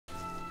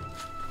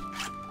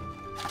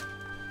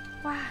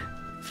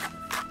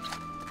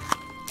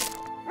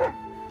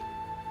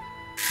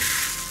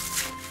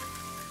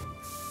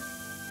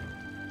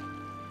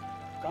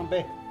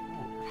杯。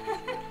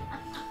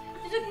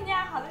这就听见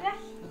好了噻。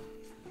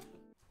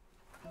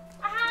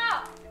阿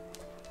豪，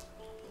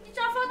你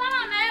找火打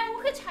完没？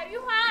我去采玉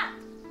花。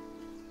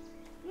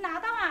你拿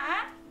到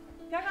啊？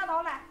不要搞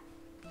到来。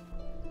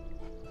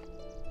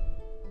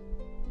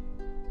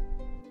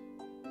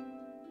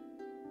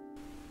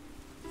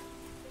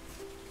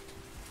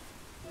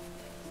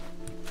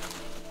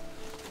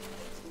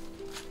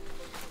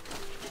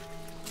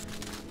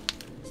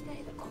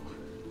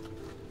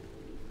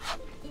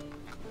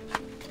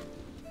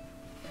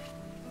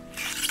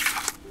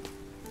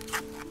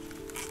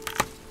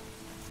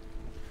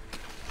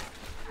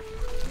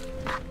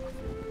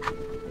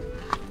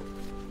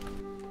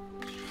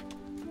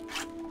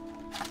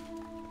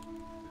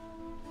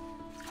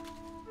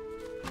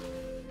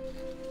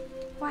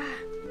哇，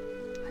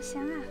好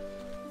香啊！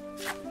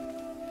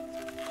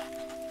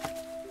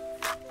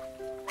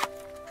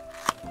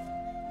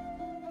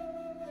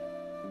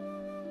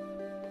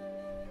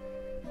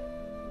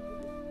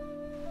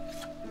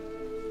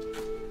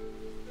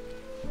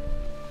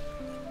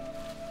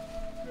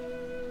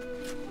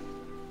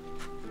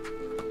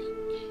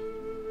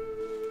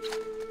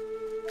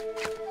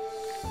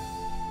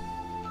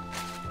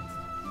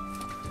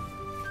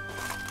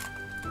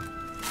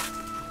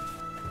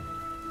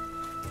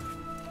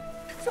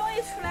终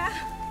于出来了，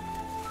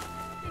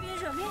这边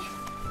热面。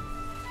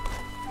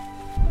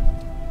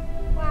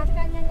哇，这个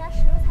娘家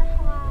食肉才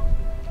好啊！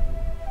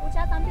我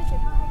家当比这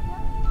套好多。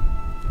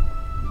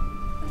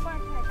等会儿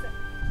开整。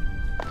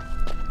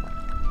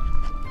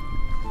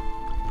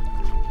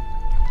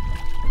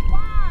哇，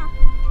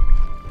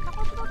还好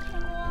多田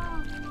螺，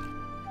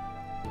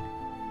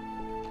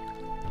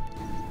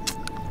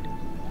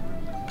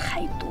太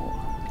多。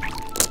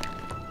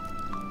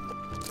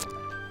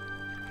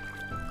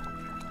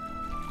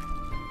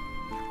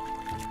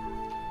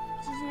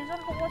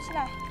摞起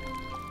来，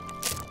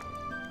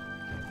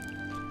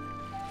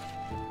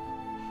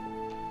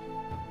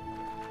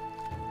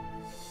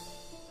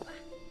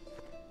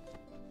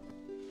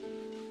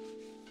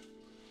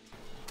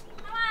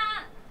妈妈，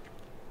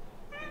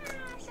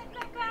小乖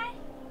乖，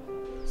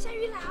下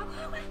雨了，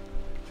快快！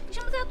你什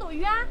么时候躲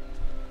雨啊？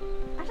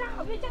马上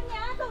好月将你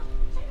啊，走，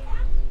下雨了。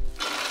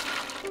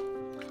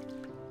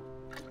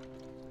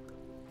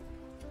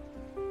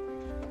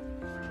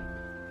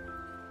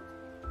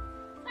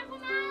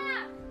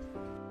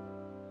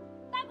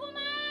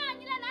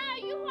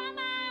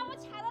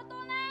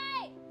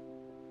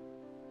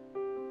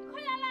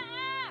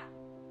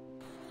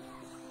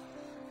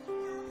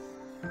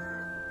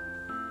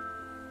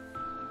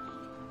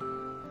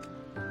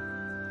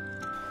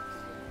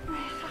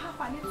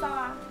换的早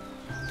啊，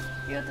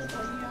有得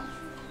多雨啊。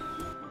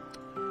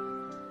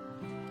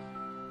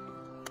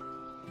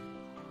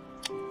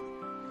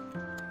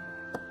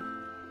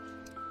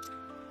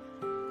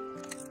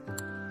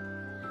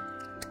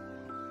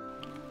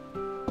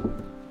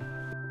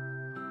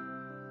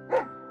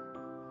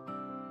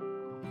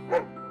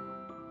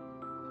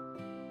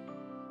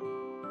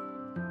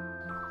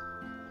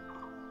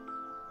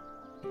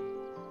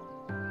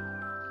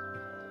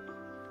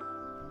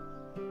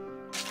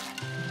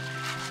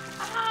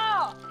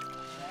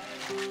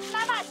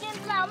拿把剪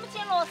子来，我们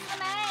剪螺丝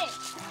没？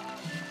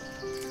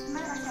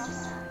买了小盒。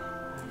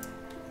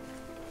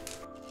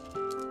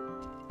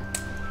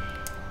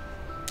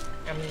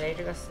俺们的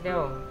这个饲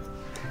料。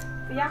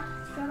不要，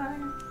不要那个。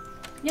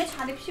你要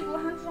查的屁股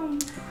很重，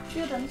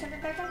有的你这个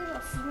该干的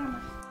螺丝了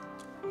嘛。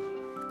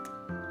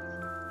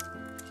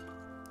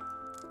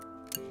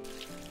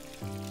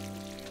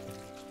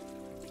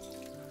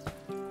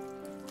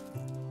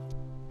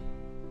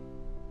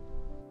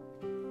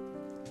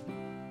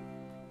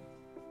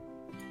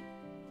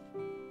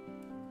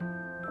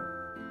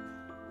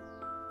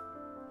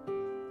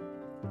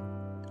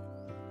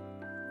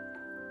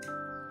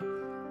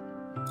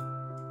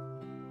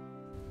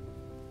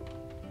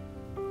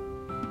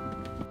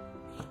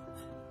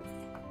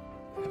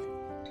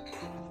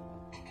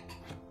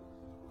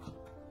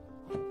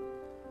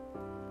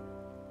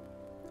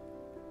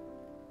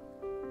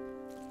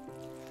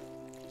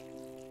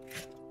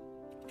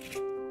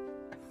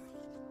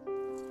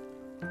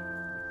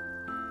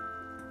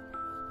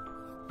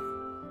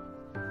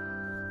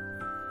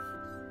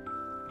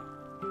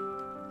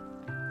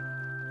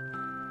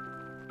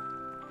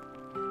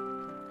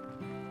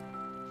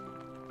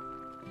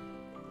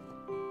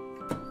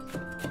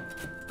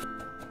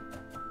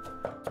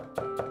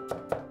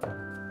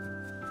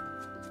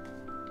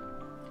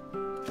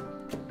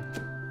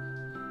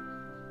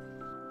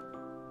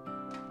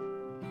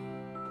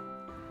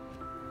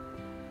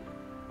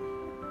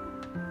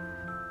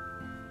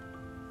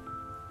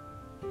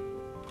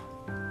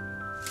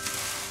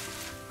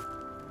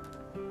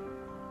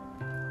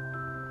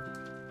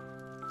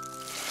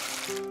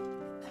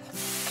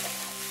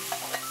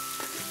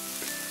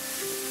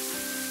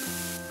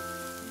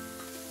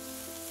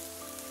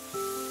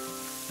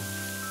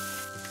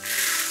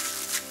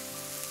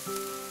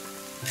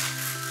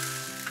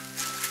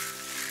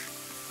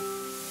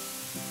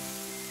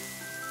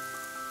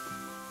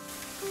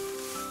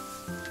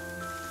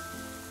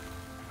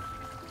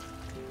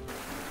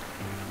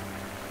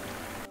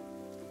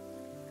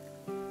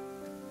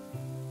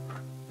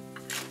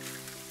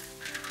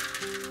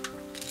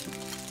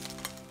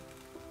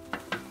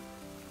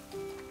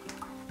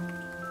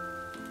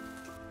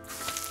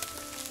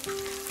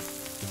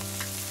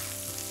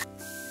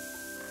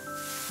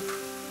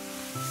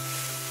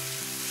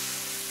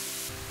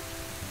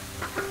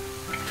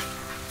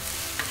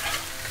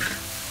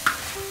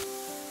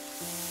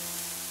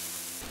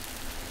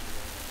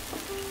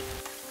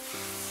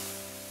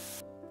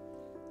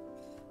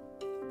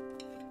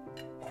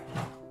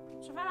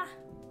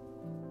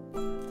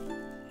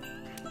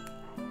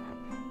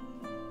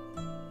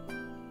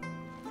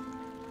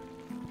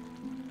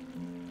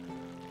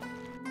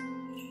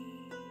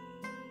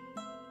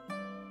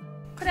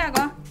快点，阿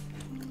公，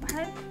我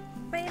还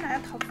备那个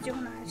桃子酒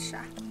拿来吃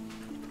啊。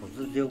桃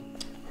子酒。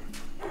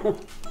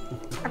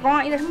阿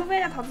公，有点什么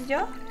味道？桃子酒？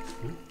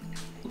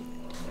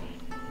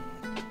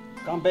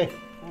干杯！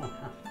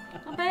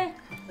干杯！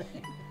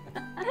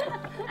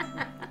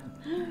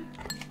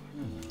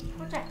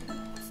好吃，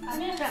还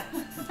没吃。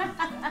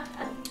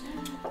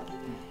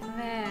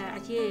哎，而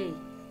且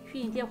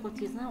熏点火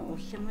腿上，我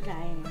想不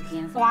来，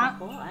颜色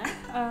好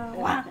哎。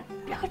哇，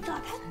别喝早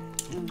餐。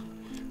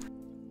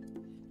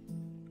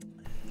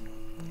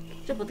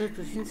这不都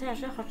做熏菜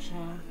是好吃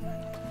啊？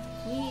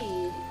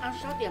你按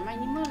少点嘛，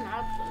你们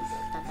拿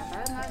大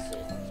拿去。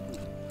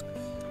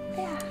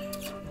哎呀，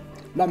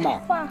慢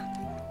慢。哇，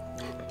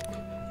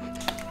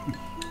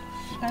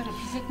那个皮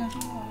子更好。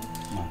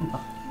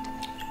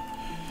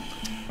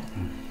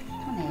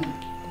好嘞，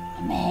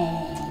没，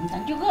咱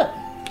这个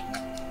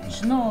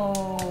是喏。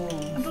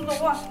走走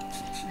我，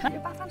这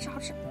把饭吃好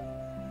吃。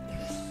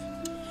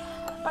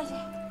抱歉。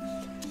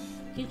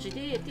你直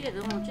接点这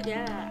种，直接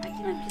按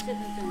进来皮子更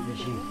正。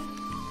行。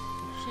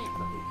是，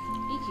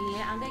你今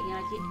天按在牙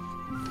去。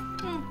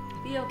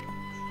比较。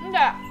你的。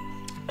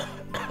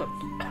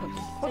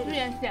我注意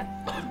些。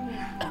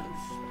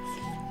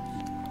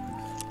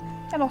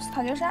这螺丝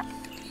它就是。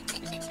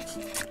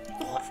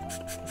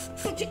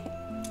出去。走。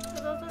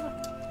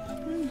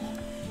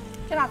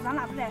这辣子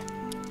拿不来。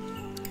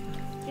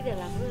这点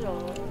辣子肉，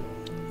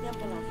两包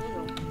辣子肉。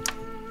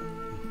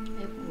哎，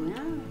不呀。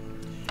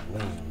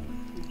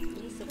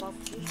你是把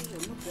猪肉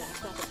弄不要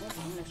抓到我放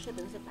了，血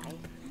都是白。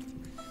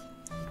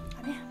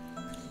哪边？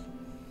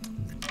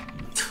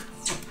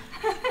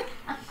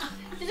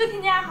就是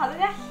听见好的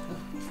嘞。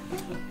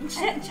你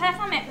吃点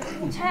饭没？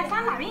吃点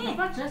饭哪边？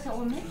我这是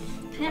我们。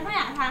吃点饭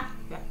呀，他。